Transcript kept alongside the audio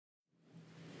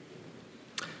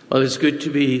Well, it's good to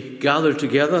be gathered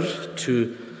together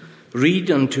to read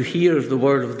and to hear the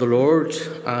word of the Lord,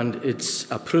 and it's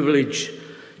a privilege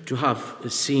to have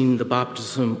seen the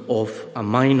baptism of a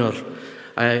minor.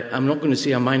 I'm not going to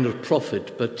say a minor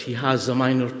prophet, but he has a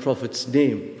minor prophet's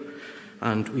name,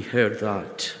 and we heard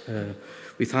that.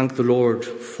 We thank the Lord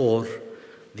for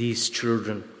these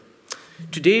children.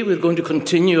 Today we're going to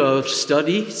continue our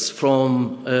studies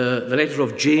from the letter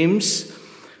of James.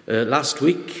 Last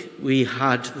week we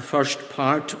had the first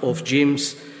part of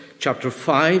James chapter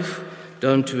 5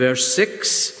 down to verse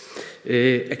 6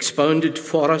 expounded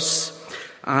for us,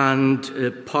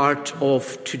 and part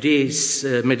of today's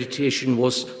meditation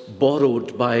was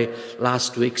borrowed by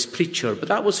last week's preacher, but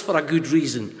that was for a good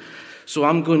reason. So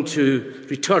I'm going to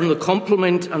return the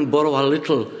compliment and borrow a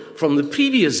little from the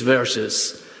previous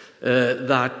verses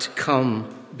that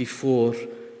come before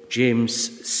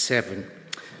James 7.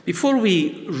 Before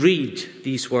we read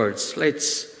these words,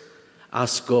 let's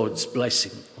ask God's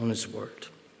blessing on his word.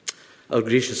 Our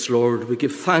gracious Lord, we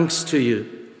give thanks to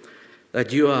you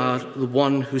that you are the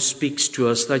one who speaks to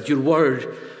us, that your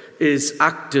word is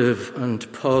active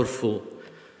and powerful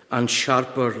and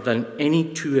sharper than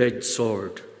any two-edged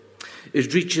sword.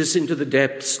 It reaches into the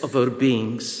depths of our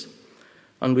beings.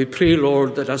 And we pray,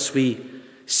 Lord, that as we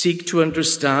seek to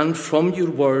understand from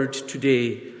your word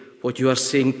today what you are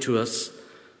saying to us,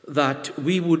 that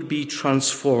we would be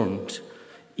transformed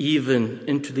even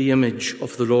into the image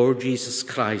of the Lord Jesus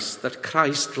Christ, that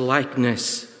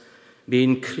Christ-likeness may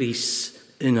increase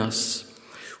in us.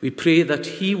 We pray that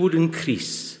he would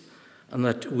increase and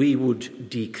that we would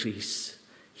decrease.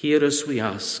 Hear us, we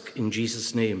ask, in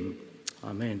Jesus' name.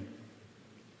 Amen.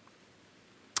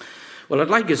 Well, I'd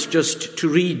like us just to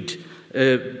read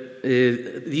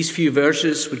these few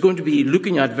verses. We're going to be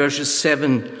looking at verses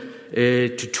 7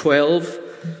 to 12.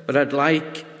 But I'd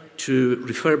like to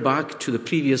refer back to the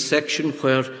previous section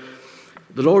where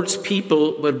the Lord's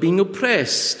people were being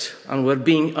oppressed and were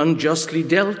being unjustly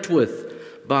dealt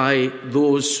with by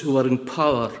those who are in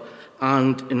power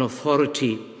and in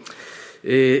authority.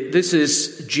 This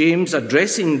is James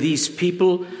addressing these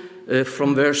people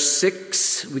from verse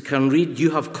 6. We can read, "You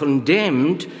have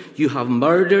condemned, you have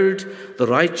murdered the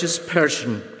righteous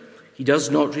person. He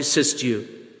does not resist you.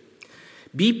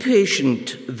 Be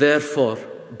patient, therefore,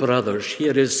 brothers."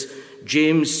 Here is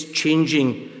James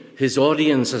changing his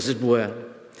audience, as it were.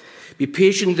 "Be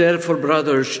patient, therefore,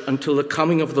 brothers, until the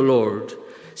coming of the Lord.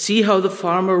 See how the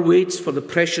farmer waits for the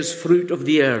precious fruit of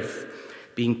the earth,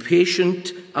 being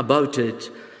patient about it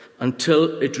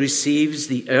until it receives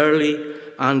the early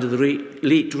and the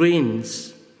late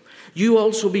rains. You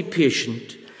also be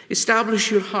patient.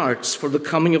 Establish your hearts, for the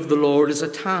coming of the Lord is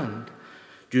at hand.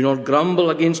 Do not grumble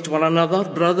against one another,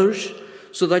 brothers,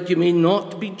 so that you may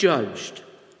not be judged.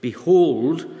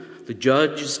 Behold, the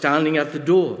judge is standing at the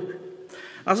door.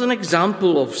 As an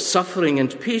example of suffering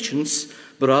and patience,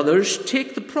 brothers,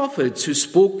 take the prophets who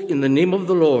spoke in the name of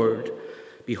the Lord.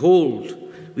 Behold,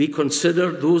 we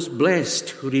consider those blessed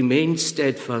who remain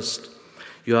steadfast.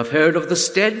 You have heard of the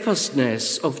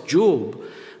steadfastness of Job,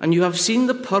 and you have seen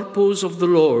the purpose of the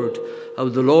Lord, how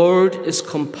the Lord is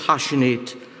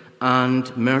compassionate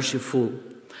and merciful.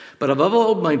 But above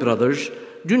all, my brothers,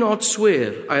 do not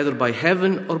swear either by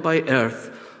heaven or by earth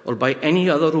or by any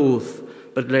other oath,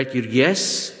 but let your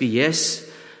yes be yes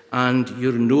and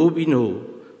your no be no,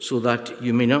 so that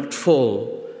you may not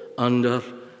fall under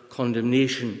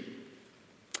condemnation."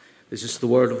 This is the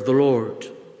word of the Lord.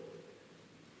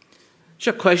 It's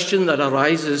a question that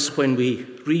arises when we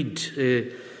read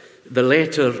the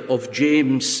letter of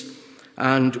James,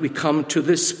 and we come to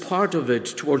this part of it,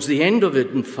 towards the end of it,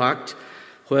 in fact,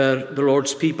 where the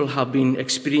Lord's people have been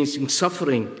experiencing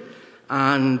suffering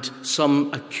and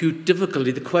some acute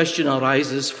difficulty. The question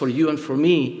arises for you and for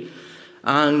me,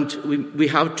 and we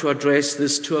have to address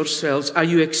this to ourselves. Are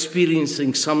you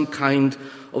experiencing some kind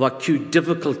of acute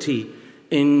difficulty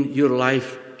in your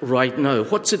life right now?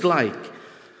 What's it like?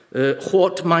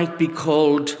 What might be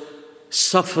called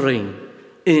suffering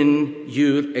in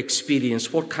your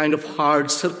experience? What kind of hard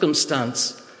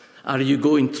circumstance are you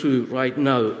going through right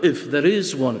now, if there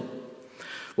is one?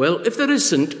 Well, if there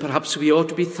isn't, perhaps we ought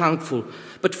to be thankful.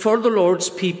 But for the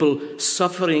Lord's people,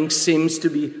 suffering seems to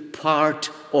be part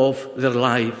of their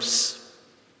lives.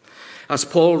 As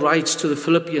Paul writes to the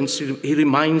Philippians, he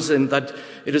reminds them that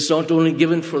it is not only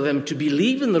given for them to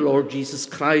believe in the Lord Jesus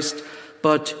Christ,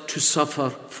 but to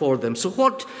suffer for them. So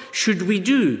what should we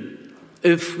do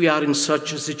if we are in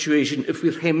such a situation, if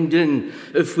we're hemmed in,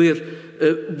 if we're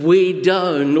weighed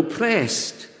down,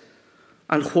 oppressed?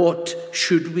 And what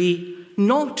should we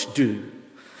not do?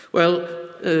 Well,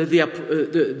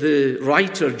 the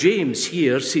writer, James,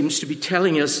 here seems to be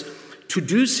telling us to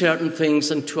do certain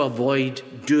things and to avoid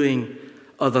doing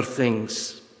other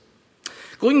things.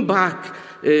 Going back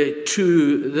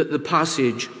to the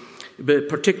passage, but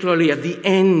particularly at the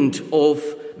end of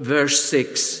verse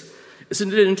 6,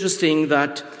 isn't it interesting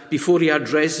that before he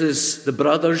addresses the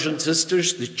brothers and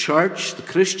sisters, the church, the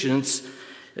Christians,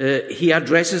 he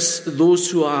addresses those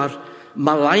who are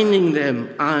maligning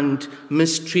them and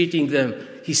mistreating them.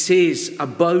 He says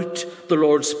about the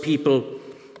Lord's people,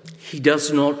 he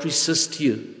does not resist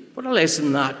you. What a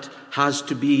lesson that has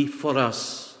to be for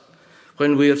us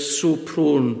when we are so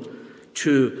prone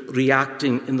to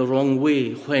reacting in the wrong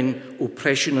way, when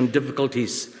oppression and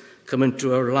difficulties come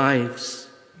into our lives.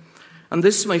 And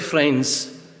this, my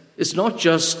friends, is not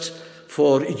just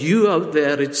for you out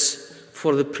there, it's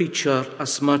for the preacher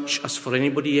as much as for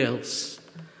anybody else.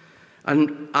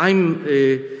 And I'm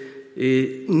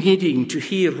needing to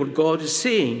hear what God is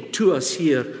saying to us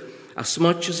here as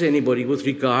much as anybody with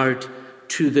regard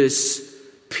to this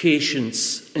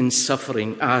patience in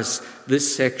suffering, as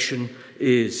this section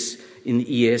is in the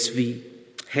ESV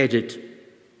headed.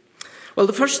 Well,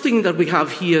 the first thing that we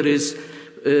have here is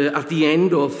at the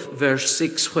end of verse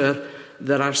 6, where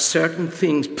there are certain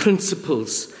things,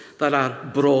 principles, that are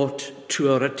brought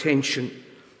to our attention.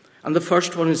 And the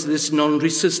first one is this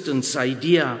non-resistance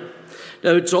idea.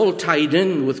 Now, it's all tied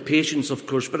in with patience, of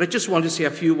course, but I just want to say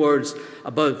a few words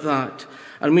about that.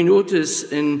 And we notice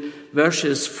in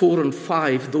verses 4 and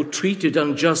 5, though treated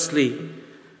unjustly,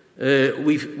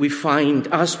 we find,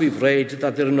 as we've read,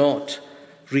 that they're not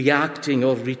reacting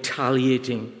or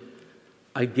retaliating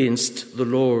against the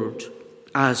Lord,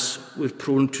 as we're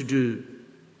prone to do.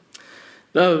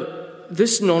 Now,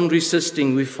 this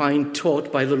non-resisting we find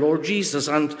taught by the Lord Jesus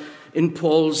and in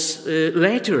Paul's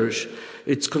letters.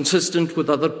 It's consistent with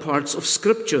other parts of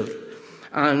Scripture.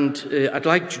 And I'd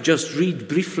like to just read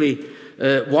briefly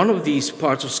one of these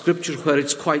parts of Scripture where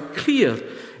it's quite clear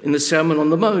in the Sermon on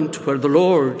the Mount, where the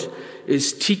Lord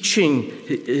is teaching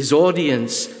his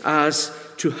audience as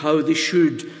to how they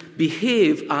should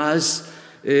behave as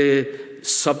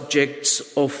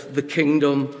subjects of the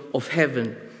kingdom of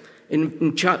heaven.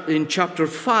 In chapter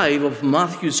 5 of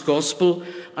Matthew's Gospel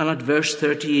and at verse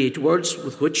 38, words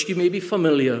with which you may be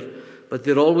familiar, but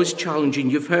they're always challenging.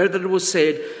 You've heard that it was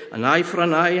said, an eye for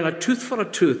an eye and a tooth for a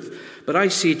tooth. But I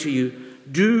say to you,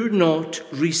 do not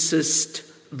resist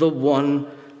the one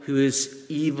who is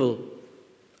evil.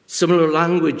 Similar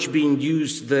language being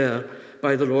used there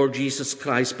by the Lord Jesus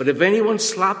Christ. But if anyone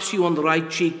slaps you on the right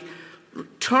cheek,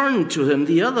 turn to him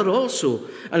the other also.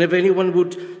 And if anyone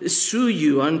would sue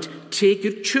you and take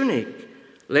your tunic,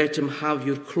 let him have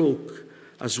your cloak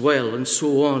as well, and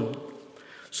so on.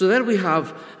 So there we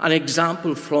have an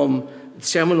example from the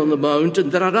Sermon on the Mount,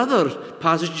 and there are other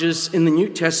passages in the New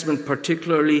Testament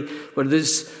particularly where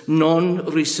this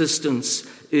non-resistance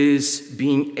is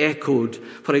being echoed.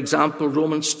 For example,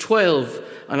 Romans 12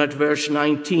 and at verse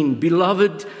 19,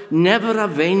 Beloved, never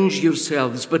avenge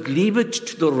yourselves, but leave it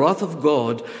to the wrath of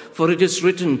God, for it is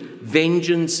written,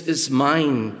 Vengeance is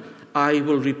mine, I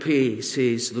will repay,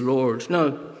 says the Lord.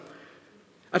 Now,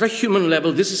 at a human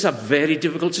level, this is a very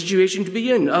difficult situation to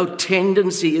be in. Our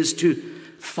tendency is to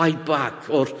fight back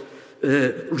or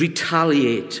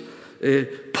retaliate,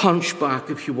 punch back,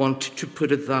 if you want to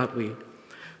put it that way.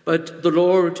 But the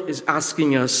Lord is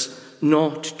asking us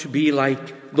not to be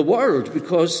like the world,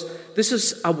 because this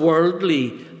is a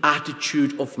worldly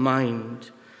attitude of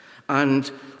mind. And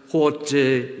what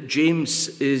James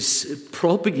is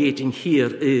propagating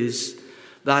here is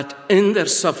that in their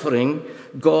suffering,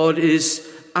 God is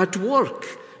at work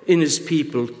in his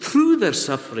people through their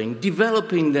suffering,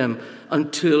 developing them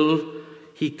until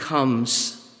he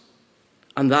comes.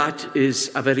 And that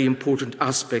is a very important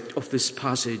aspect of this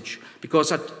passage,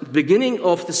 because at the beginning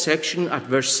of the section, at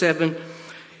verse 7,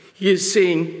 he is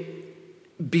saying,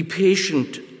 Be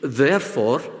patient,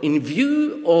 therefore, in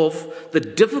view of the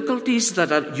difficulties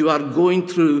that you are going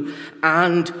through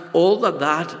and all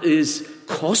that is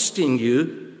costing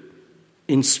you.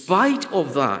 In spite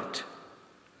of that,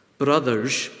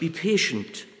 brothers, be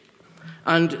patient.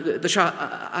 And there's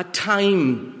a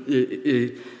time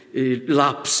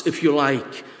lapse, if you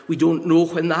like. We don't know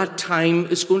when that time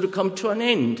is going to come to an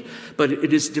end, but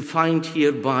it is defined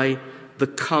here by the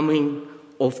coming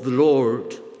of the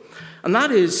Lord. And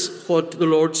that is what the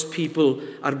Lord's people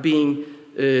are being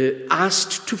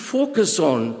asked to focus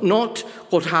on, not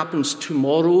what happens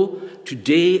tomorrow,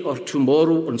 today or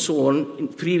tomorrow and so on.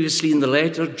 Previously in the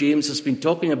letter, James has been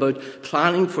talking about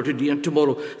planning for today and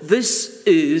tomorrow. This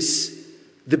is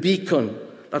the beacon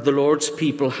that the Lord's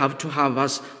people have to have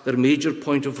as their major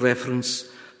point of reference.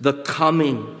 the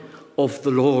coming of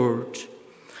the Lord.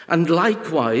 And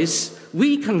likewise,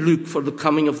 we can look for the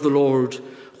coming of the Lord,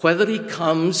 whether he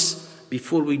comes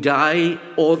before we die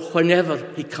or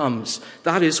whenever he comes.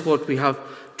 That is what we have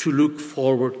to look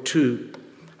forward to.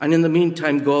 And in the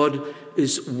meantime, God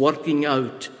is working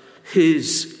out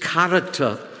his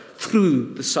character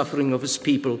through the suffering of his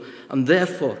people. And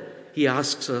therefore, he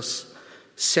asks us,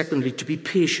 secondly, to be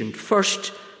patient.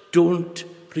 First, don't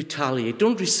retaliate,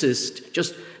 don't resist,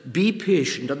 just be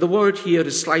patient. And the word here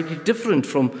is slightly different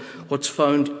from what's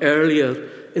found earlier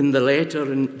in the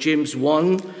letter in James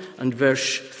 1 and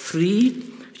verse 3.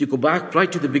 If you go back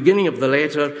right to the beginning of the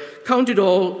letter, count it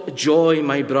all joy,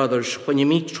 my brothers, when you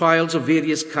meet trials of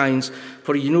various kinds,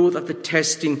 for you know that the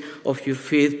testing of your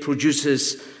faith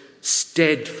produces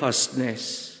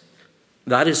steadfastness.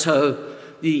 That is how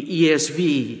the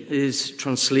ESV is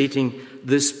translating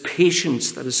this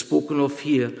patience that is spoken of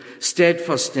here.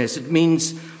 Steadfastness. It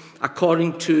means,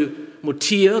 according to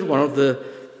Motier, one of the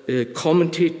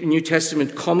New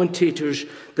Testament commentators,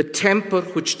 the temper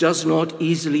which does not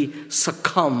easily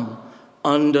succumb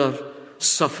under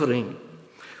suffering,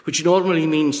 which normally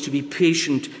means to be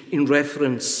patient in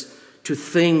reference to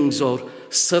things or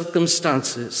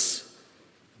circumstances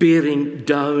bearing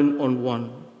down on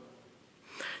one.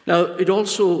 Now,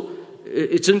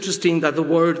 it's interesting that the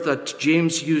word that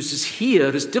James uses here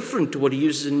is different to what he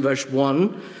uses in verse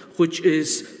 1, which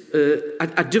is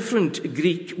a different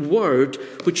Greek word,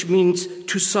 which means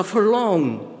to suffer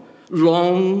long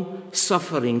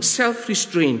suffering,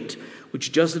 self-restraint,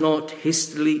 which does not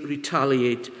hastily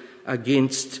retaliate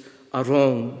against a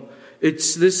wrong.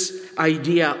 It's this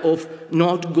idea of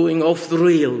not going off the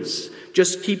rails.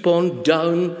 Just keep on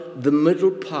down the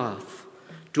middle path.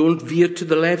 Don't veer to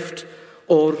the left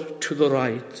or to the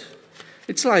right.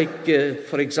 It's like,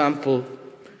 for example,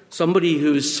 somebody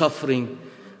who is suffering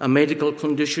a medical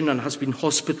condition and has been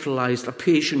hospitalized, a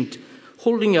patient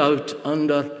holding out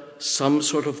under some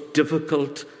sort of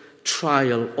difficult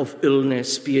trial of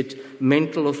illness, be it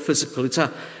mental or physical. It's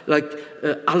like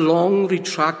a long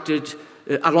protracted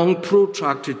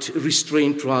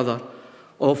restraint,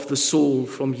 of the soul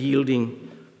from yielding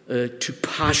to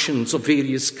passions of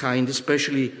various kinds,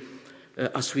 especially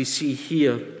as we see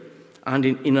here and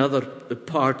in other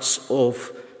parts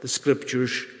of the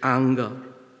Scriptures, anger.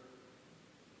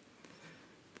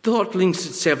 Thought links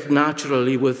itself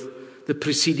naturally with the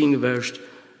preceding verse,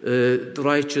 the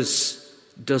righteous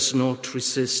does not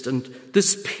resist. And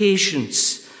this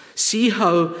patience, see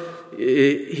how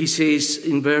he says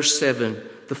in verse 7,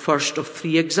 the first of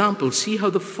three examples, see how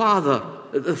the farmer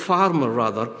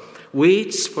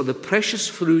waits for the precious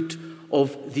fruit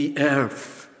of the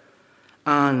earth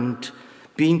and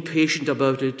being patient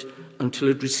about it until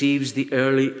it receives the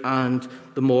early and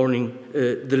the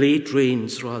late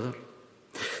rains.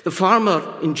 The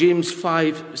farmer in James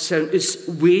 5 is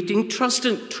waiting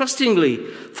trustingly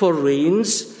for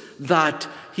rains that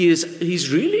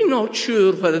he's really not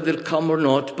sure whether they'll come or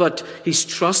not, but he's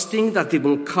trusting that they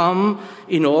will come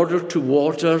in order to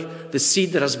water the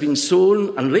seed that has been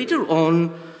sown and later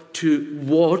on to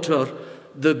water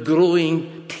the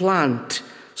growing plant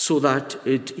so that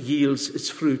it yields its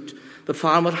fruit. The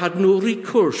farmer had no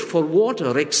recourse for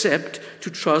water except to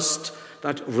trust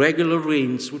that regular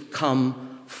rains would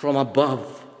come from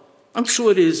above. And so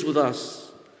it is with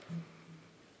us.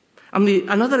 And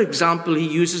another example he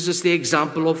uses is the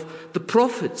example of the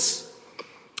prophets.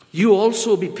 You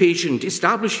also be patient,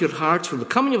 establish your hearts, for the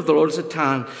coming of the Lord is at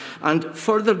hand. And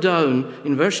further down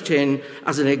in verse 10,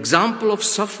 as an example of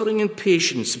suffering and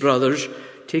patience, brothers,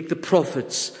 take the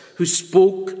prophets who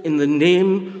spoke in the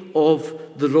name of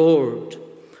the Lord.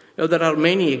 Now, there are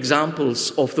many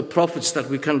examples of the prophets that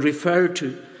we can refer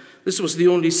to. This was the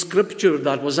only scripture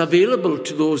that was available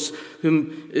to those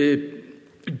whom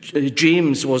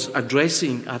James was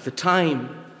addressing at the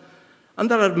time. And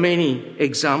there are many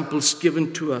examples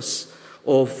given to us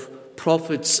of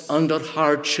prophets under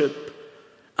hardship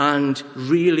and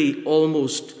really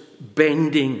almost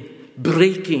breaking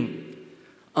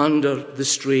under the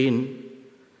strain.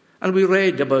 And we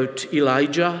read about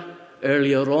Elijah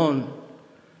earlier on.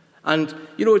 And,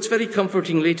 it's very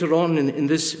comforting later on in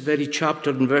this very chapter,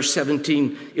 in verse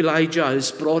 17, Elijah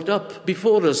is brought up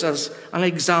before us as an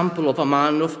example of a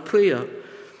man of prayer.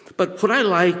 But what I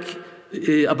like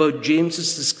about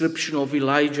James's description of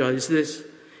Elijah is this.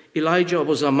 Elijah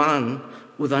was a man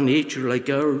with a nature like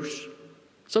ours.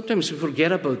 Sometimes we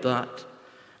forget about that.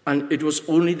 And it was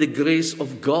only the grace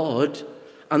of God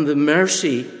and the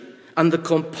mercy and the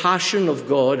compassion of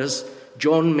God, as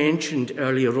John mentioned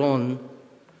earlier on,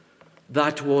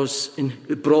 that was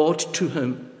brought to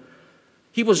him.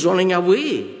 He was running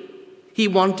away He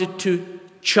wanted to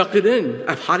chuck it in.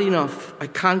 I've had enough. I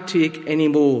can't take any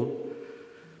more.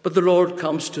 But the Lord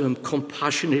comes to him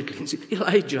compassionately and says,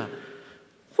 Elijah,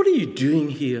 what are you doing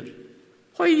here?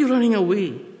 Why are you running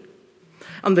away?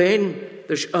 And then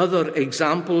there's other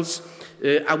examples.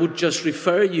 I would just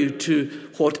refer you to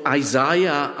what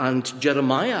Isaiah and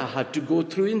Jeremiah had to go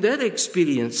through in their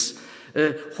experience,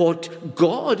 what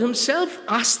God himself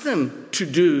asked them to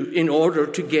do in order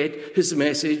to get his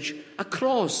message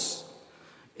across.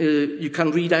 You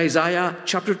can read Isaiah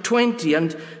chapter 20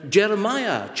 and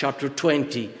Jeremiah chapter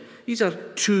 20. These are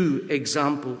two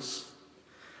examples.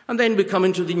 And then we come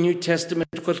into the New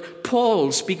Testament where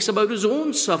Paul speaks about his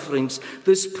own sufferings,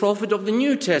 this prophet of the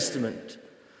New Testament.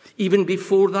 Even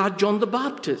before that, John the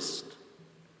Baptist.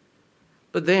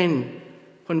 But then,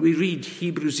 when we read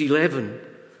Hebrews 11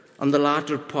 and the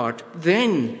latter part,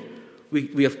 then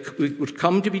we would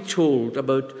come to be told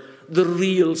about the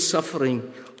real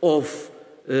suffering of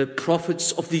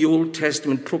prophets of the Old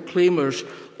Testament, proclaimers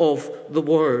of the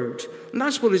word. And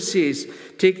that's what it says.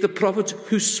 Take the prophets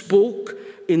who spoke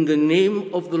in the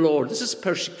name of the Lord. This is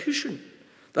persecution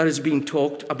that is being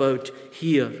talked about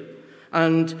here.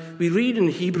 And we read in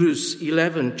Hebrews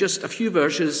 11, just a few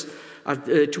verses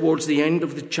towards the end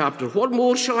of the chapter. What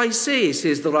more shall I say,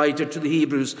 says the writer to the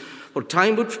Hebrews? For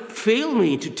time would fail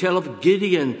me to tell of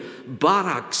Gideon,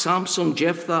 Barak, Samson,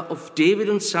 Jephthah, of David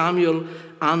and Samuel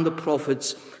and the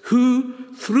prophets, who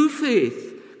through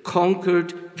faith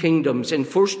conquered kingdoms,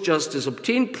 enforced justice,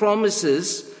 obtained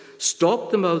promises,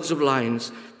 stopped the mouths of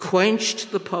lions,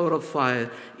 quenched the power of fire,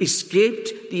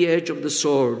 escaped the edge of the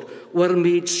sword, were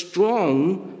made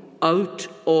strong out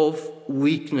of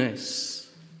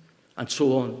weakness, and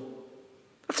so on.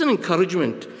 That's an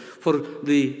encouragement for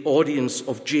the audience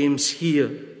of James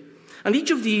here. And each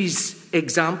of these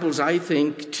examples, I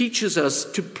think, teaches us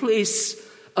to place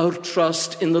our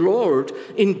trust in the Lord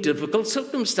in difficult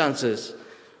circumstances.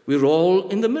 We're all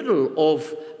in the middle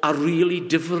of a really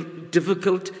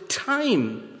difficult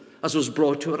time, as was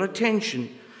brought to our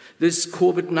attention. This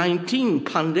COVID-19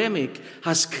 pandemic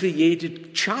has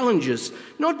created challenges,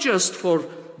 not just for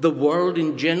the world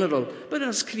in general, but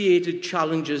has created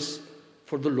challenges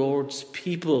for the Lord's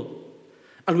people.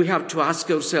 And we have to ask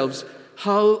ourselves,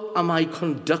 how am I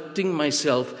conducting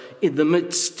myself in the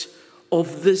midst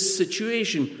of this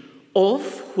situation, of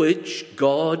which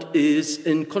God is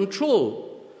in control?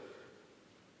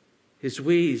 His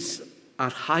ways are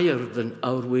higher than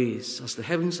our ways, as the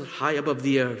heavens are high above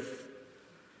the earth,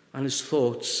 and his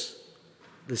thoughts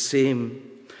the same.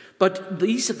 But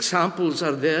these examples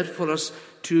are there for us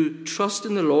to trust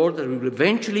in the Lord, that he will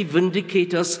eventually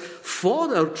vindicate us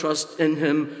for our trust in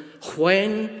him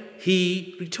when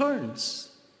he returns.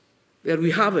 There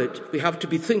we have it. We have to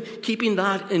be keeping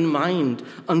that in mind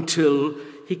until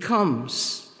he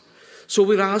comes. So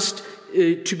we're asked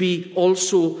to be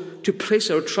also to place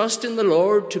our trust in the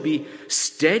Lord, to be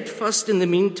steadfast in the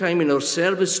meantime in our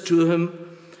service to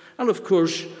him. And of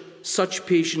course, such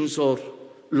patience or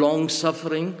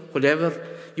long-suffering, whatever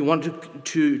you want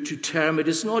to term it,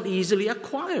 is not easily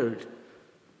acquired.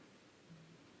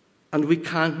 And we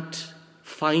can't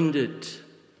find it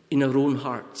in our own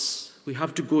hearts. We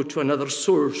have to go to another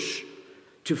source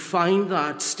to find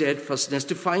that steadfastness,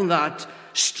 to find that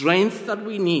strength that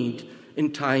we need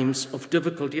in times of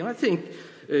difficulty. And I think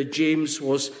James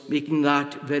was making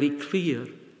that very clear.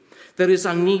 There is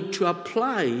a need to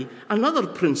apply another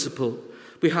principle.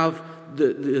 We have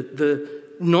the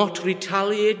not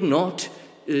retaliate, not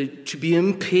to be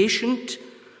impatient,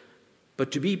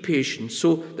 but to be patient.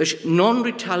 So there's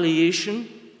non-retaliation,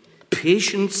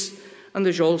 patience, and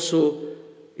there's also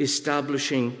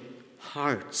establishing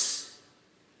hearts.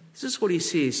 This is what he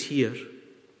says here.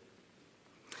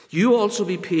 You also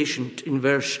be patient, in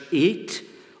verse 8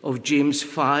 of James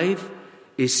 5,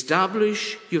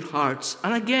 establish your hearts,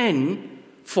 and again,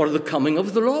 for the coming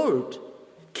of the Lord,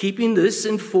 keeping this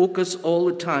in focus all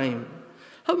the time.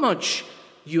 How much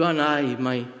you and I,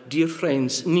 my dear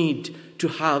friends, need to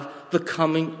have the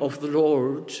coming of the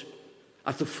Lord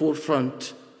at the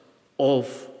forefront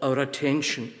of our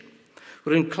attention.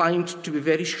 We're inclined to be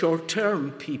very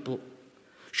short-term people.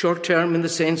 Short-term in the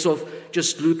sense of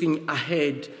just looking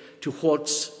ahead to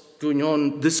what's going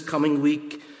on this coming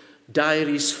week.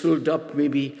 Diaries filled up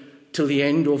maybe till the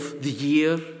end of the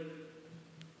year.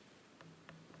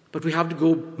 But we have to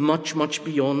go much, much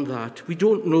beyond that. We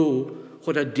don't know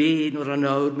what a day nor an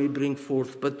hour may bring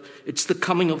forth, but it's the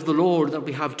coming of the Lord that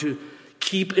we have to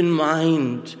keep in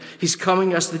mind. He's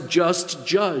coming as the just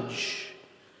judge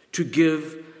to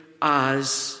give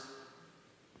as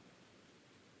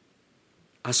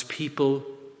people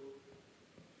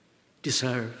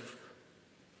deserve.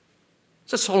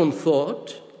 It's a solemn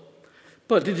thought,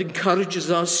 but it encourages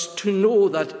us to know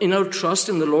that in our trust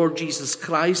in the Lord Jesus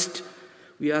Christ,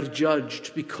 we are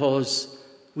judged because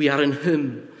we are in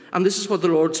him. And this is what the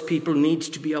Lord's people need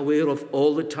to be aware of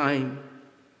all the time.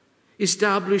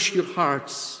 Establish your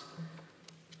hearts.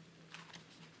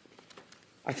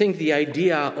 I think the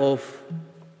idea of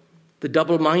the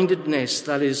double-mindedness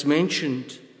that is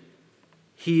mentioned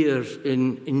here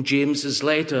in James's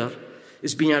letter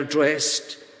is being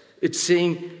addressed. It's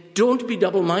saying, don't be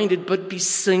double-minded, but be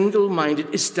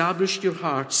single-minded. Establish your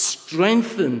hearts.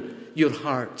 Strengthen your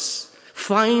hearts.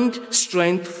 Find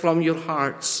strength from your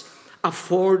hearts.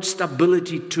 Afford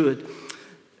stability to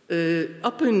it.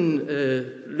 Up in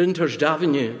Lyndhurst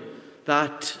Avenue,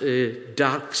 that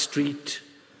dark street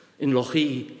in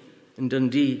Lochee, in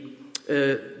Dundee,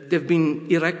 they've been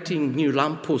erecting new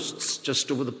lampposts just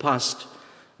over the past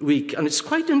week. And it's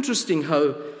quite interesting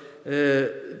how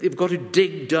they've got to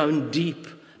dig down deep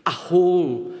a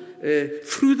hole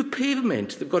through the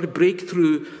pavement. They've got to break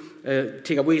through,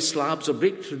 take away slabs or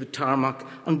break through the tarmac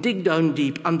and dig down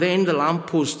deep. And then the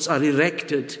lampposts are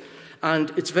erected.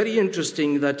 And it's very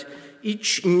interesting that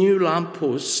each new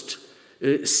lamppost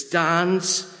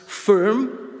stands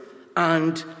firm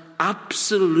and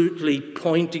absolutely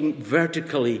pointing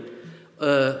vertically,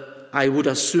 I would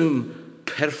assume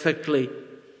perfectly.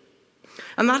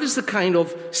 And that is the kind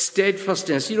of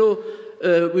steadfastness.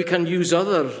 We can use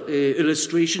other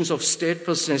illustrations of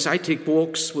steadfastness. I take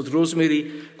walks with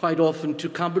Rosemary quite often to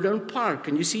Camberdown Park,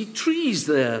 and you see trees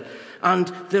there, and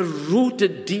they're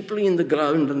rooted deeply in the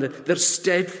ground, and they're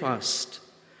steadfast.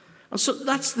 And so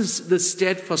that's the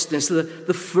steadfastness,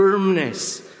 the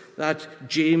firmness that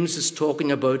James is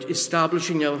talking about,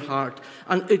 establishing our heart.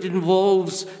 And it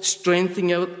involves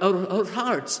strengthening our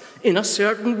hearts in a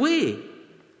certain way.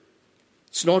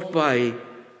 It's not by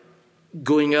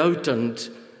going out and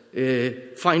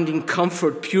finding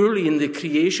comfort purely in the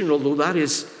creation, although that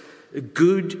is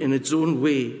good in its own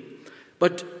way.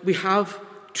 But we have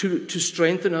to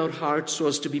strengthen our hearts so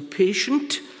as to be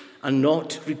patient and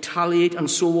not retaliate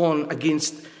and so on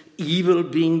against evil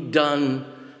being done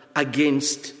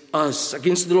against us,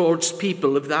 against the Lord's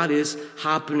people, if that is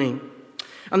happening.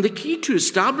 And the key to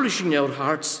establishing our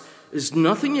hearts is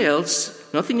nothing else,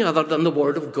 nothing other than the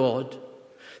Word of God.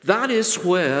 That is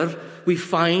where we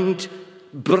find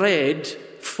bread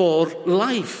for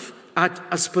life at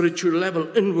a spiritual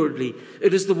level, inwardly.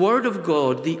 It is the Word of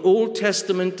God, the Old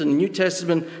Testament and New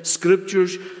Testament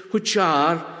scriptures, which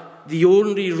are the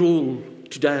only rule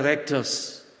to direct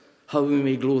us how we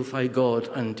may glorify God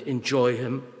and enjoy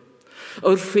Him.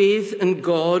 Our faith in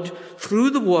God through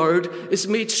the Word is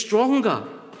made stronger.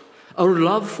 Our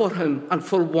love for Him and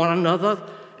for one another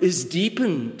is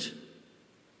deepened.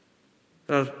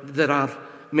 There are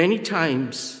many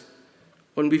times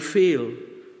when we fail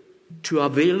to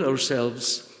avail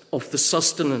ourselves of the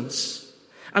sustenance.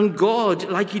 And God,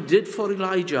 like He did for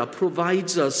Elijah,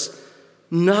 provides us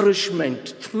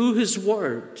nourishment through His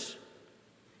Word,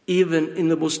 even in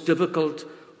the most difficult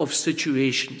of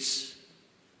situations.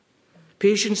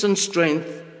 Patience and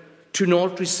strength to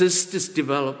not resist is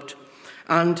developed.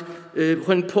 And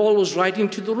when Paul was writing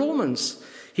to the Romans,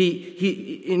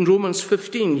 he in Romans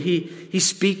 15, he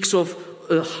speaks of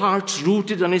hearts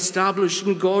rooted and established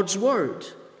in God's Word.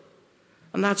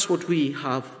 And that's what we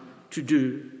have to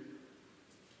do,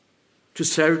 to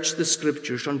search the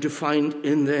Scriptures and to find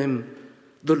in them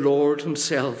the Lord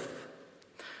Himself.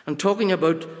 And talking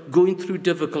about going through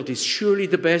difficulties, surely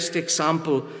the best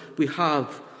example we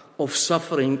have of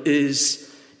suffering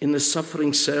is in the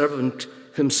suffering servant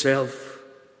himself.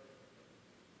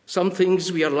 Some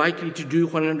things we are likely to do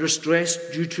when under stress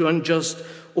due to unjust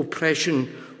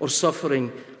oppression or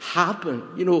suffering happen.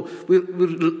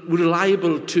 We're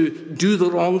liable to do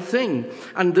the wrong thing.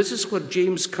 And this is where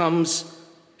James comes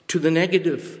to the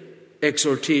negative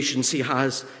exhortations he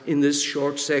has in this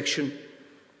short section.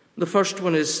 The first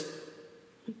one is,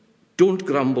 don't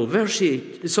grumble. Verse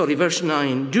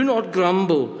 9. Do not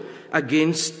grumble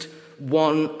against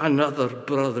one another,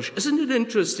 brothers. Isn't it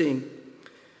interesting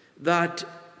that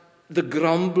the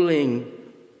grumbling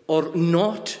or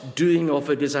not doing of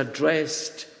it is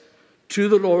addressed to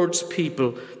the Lord's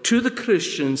people, to the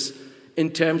Christians,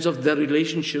 in terms of their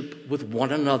relationship with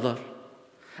one another?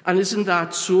 And isn't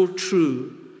that so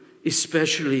true,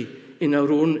 especially in our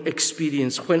own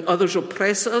experience? When others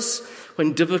oppress us,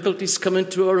 when difficulties come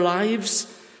into our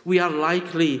lives, we are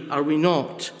likely, are we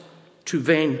not, to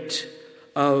vent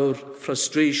our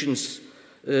frustrations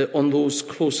on those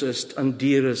closest and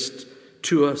dearest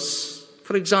to us.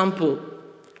 For example,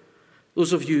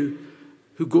 those of you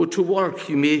who go to work.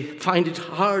 You may find it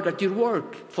hard at your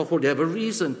work for whatever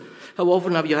reason. How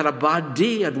often have you had a bad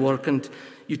day at work and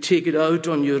you take it out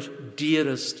on your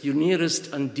dearest, your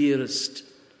nearest and dearest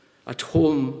at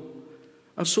home?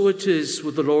 And so it is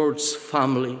with the Lord's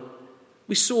family.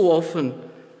 We so often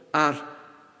are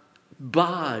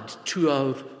bad to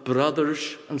our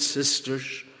brothers and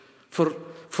sisters for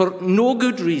no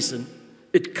good reason.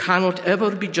 It cannot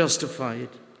ever be justified.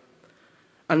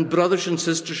 And brothers and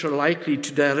sisters are likely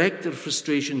to direct their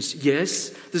frustrations,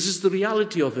 yes, this is the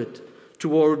reality of it,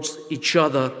 towards each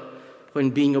other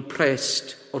when being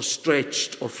oppressed or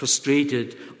stretched or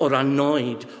frustrated or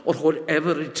annoyed or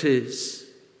whatever it is.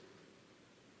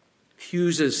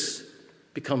 Fuses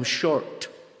become short.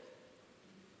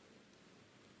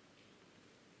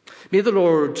 May the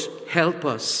Lord help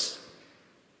us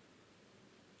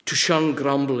to shun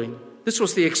grumbling. This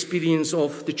was the experience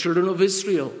of the children of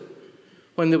Israel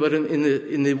when they were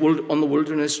on the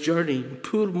wilderness journey.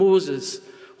 Poor Moses,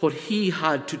 what he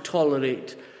had to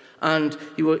tolerate. And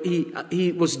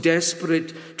he was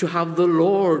desperate to have the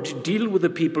Lord deal with the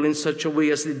people in such a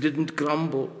way as they didn't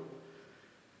grumble.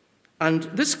 And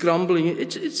this grumbling,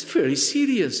 it's very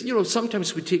serious. You know,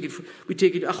 sometimes we take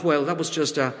it, well, that was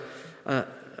just a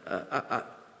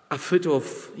fit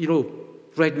of,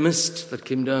 red mist that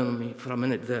came down on me for a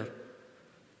minute there.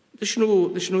 There's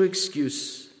no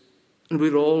excuse. And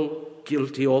we're all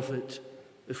guilty of it,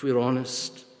 if we're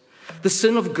honest. The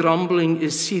sin of grumbling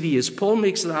is serious. Paul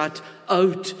makes that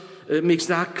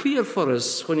clear for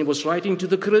us when he was writing to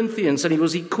the Corinthians, and he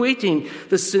was equating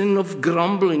the sin of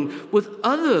grumbling with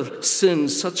other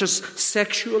sins, such as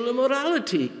sexual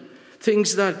immorality,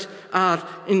 things that are,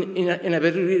 in a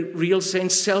very real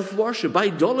sense, self-worship,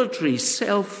 idolatry,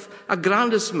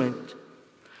 self-aggrandizement.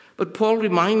 But Paul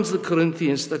reminds the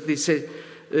Corinthians that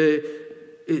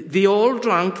they all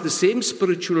drank the same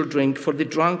spiritual drink, for they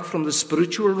drank from the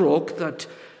spiritual rock that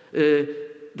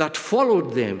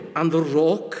followed them. And the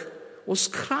rock was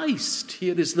Christ.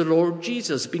 Here is the Lord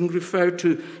Jesus being referred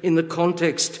to in the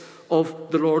context of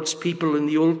the Lord's people in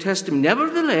the Old Testament.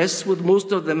 Nevertheless, with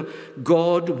most of them,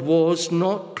 God was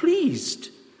not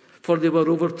pleased, for they were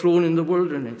overthrown in the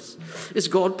wilderness. Is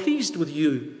God pleased with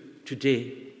you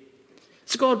today?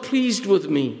 Is God pleased with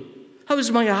me? How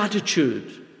is my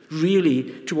attitude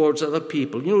really towards other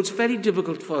people? It's very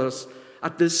difficult for us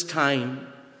at this time.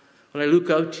 When I look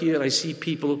out here, I see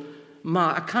people,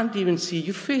 I can't even see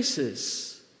your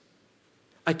faces.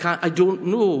 I don't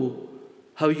know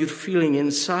how you're feeling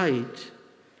inside.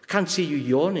 I can't see you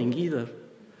yawning either.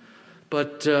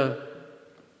 But to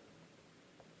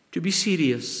be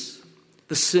serious,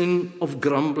 the sin of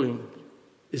grumbling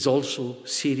is also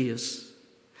serious.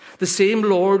 The same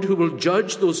Lord who will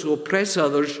judge those who oppress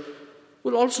others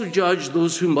will also judge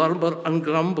those who murmur and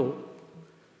grumble.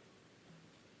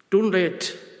 Don't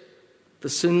let the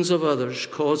sins of others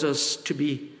cause us to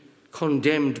be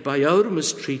condemned by our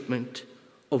mistreatment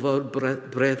of our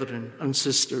brethren and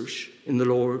sisters in the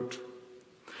Lord.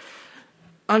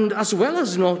 And as well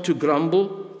as not to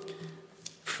grumble,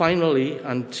 finally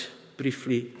and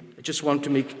briefly, I just want to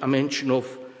make a mention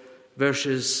of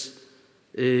verses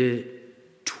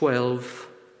 12.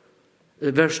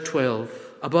 Verse 12.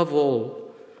 Above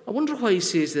all. I wonder why he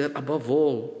says there, above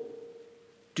all.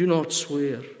 Do not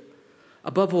swear.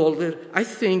 Above all, I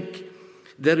think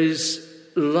there is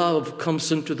love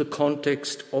comes into the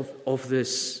context of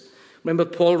this. Remember,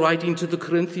 Paul writing to the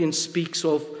Corinthians speaks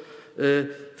of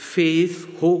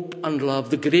faith, hope, and love.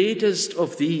 The greatest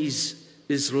of these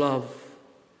is love.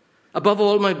 Above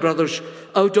all, my brothers,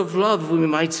 out of love, we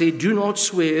might say, do not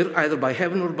swear either by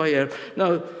heaven or by earth.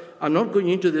 Now, I'm not going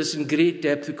into this in great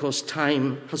depth because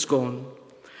time has gone.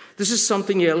 This is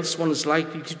something else one is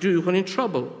likely to do when in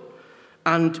trouble.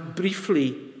 And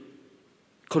briefly,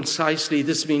 concisely,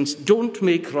 this means don't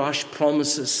make rash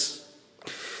promises.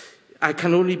 I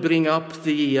can only bring up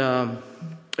the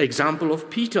example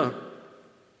of Peter.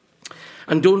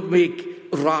 And don't make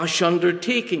rash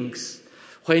undertakings.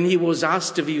 When he was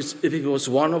asked if he was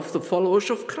one of the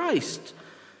followers of Christ,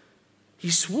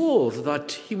 he swore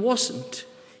that he wasn't,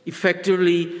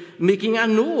 effectively making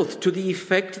an oath to the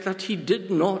effect that he did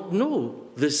not know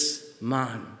this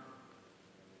man.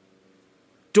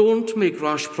 Don't make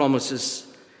rash promises,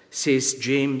 says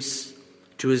James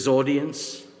to his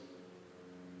audience.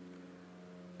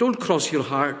 Don't cross your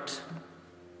heart.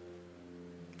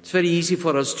 It's very easy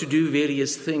for us to do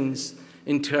various things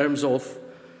in terms of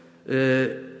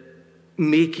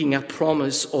making a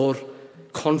promise or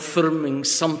confirming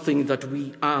something that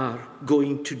we are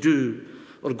going to do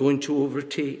or going to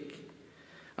overtake.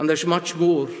 And there's much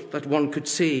more that one could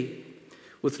say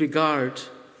with regard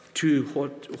to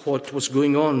what was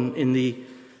going on in the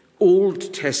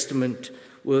Old Testament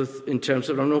in terms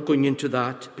of, I'm not going into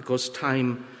that because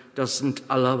time doesn't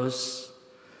allow us.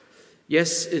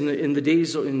 Yes, in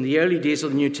the early days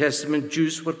of the New Testament,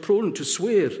 Jews were prone to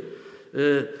swear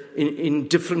in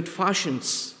different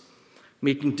fashions,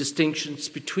 making distinctions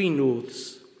between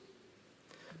oaths.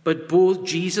 But both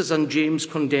Jesus and James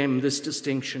condemn this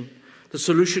distinction. The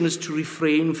solution is to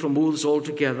refrain from oaths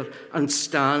altogether and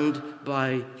stand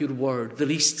by your word. The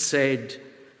least said,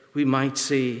 we might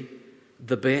say,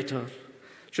 the better.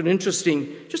 It's an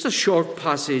interesting, just a short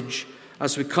passage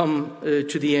as we come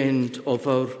to the end of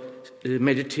our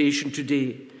meditation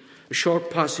today. A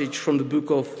short passage from the book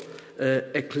of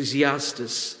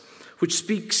Ecclesiastes, which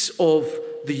speaks of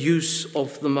the use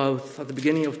of the mouth at the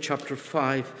beginning of chapter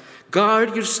 5.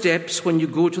 Guard your steps when you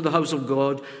go to the house of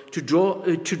God. To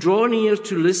draw near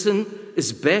to listen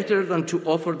is better than to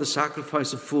offer the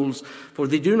sacrifice of fools, for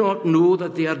they do not know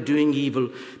that they are doing evil.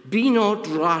 Be not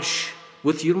rash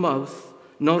with your mouth,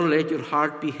 nor let your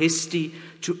heart be hasty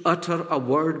to utter a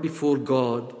word before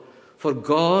God. For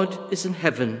God is in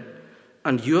heaven,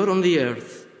 and you are on the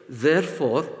earth.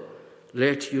 Therefore,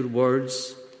 let your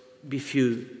words be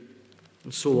few.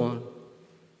 And so on.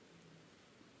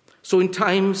 So in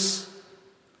times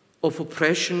of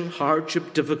oppression,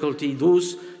 hardship, difficulty,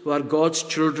 those who are God's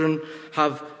children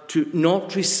have to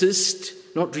not resist,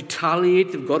 not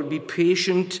retaliate. They've got to be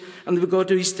patient, and they've got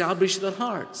to establish their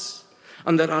hearts.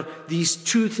 And there are these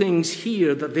two things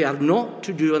here that they are not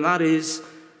to do, and that is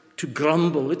to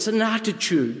grumble. It's an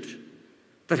attitude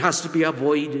that has to be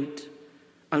avoided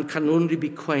and can only be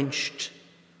quenched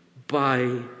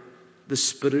by the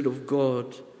Spirit of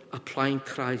God, applying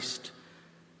Christ.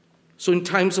 So in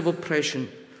times of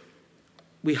oppression,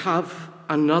 we have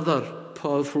another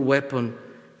powerful weapon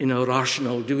in our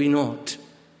arsenal, do we not?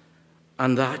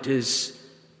 And that is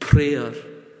prayer.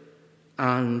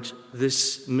 And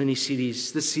this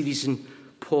mini-series, this series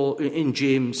in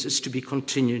James, is to be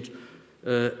continued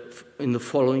in the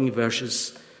following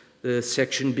verses, the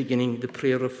section beginning the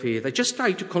prayer of faith. I'd just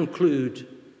like to conclude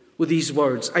with these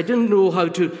words. I didn't know how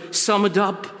to sum it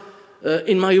up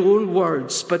in my own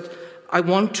words, but I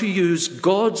want to use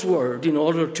God's word in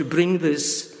order to bring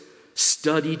this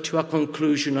study to a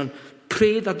conclusion and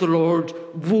pray that the Lord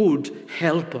would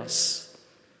help us.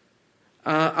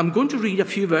 I'm going to read a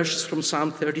few verses from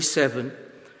Psalm 37,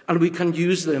 and we can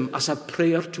use them as a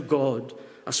prayer to God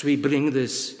as we bring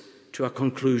this to a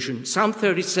conclusion. Psalm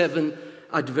 37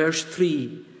 at verse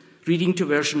 3, reading to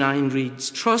verse 9 reads,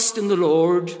 Trust in the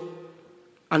Lord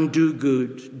and do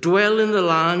good. Dwell in the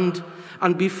land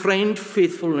and befriend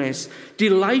faithfulness.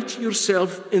 Delight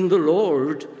yourself in the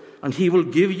Lord, and he will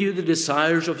give you the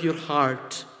desires of your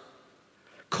heart.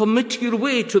 Commit your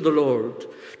way to the Lord.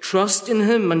 Trust in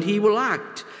him, and he will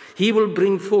act. He will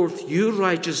bring forth your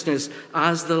righteousness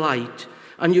as the light,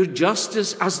 and your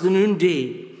justice as the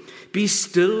noonday. Be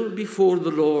still before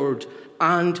the Lord,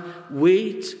 and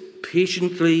wait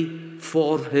patiently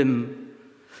for him.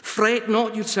 Fret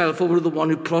not yourself over the one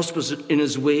who prospers in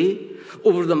his way,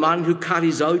 over the man who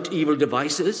carries out evil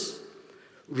devices.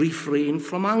 Refrain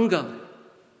from anger.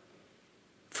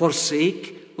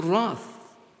 Forsake wrath.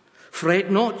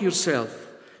 Fret not yourself.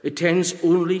 It tends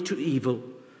only to evil.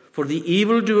 For the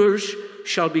evildoers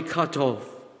shall be cut off,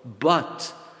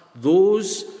 but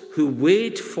those who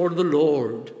wait for the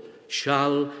Lord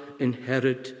shall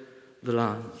inherit the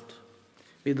land.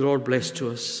 May the Lord bless to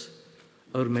us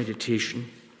our meditation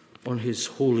on his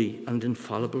holy and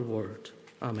infallible word.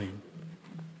 Amen.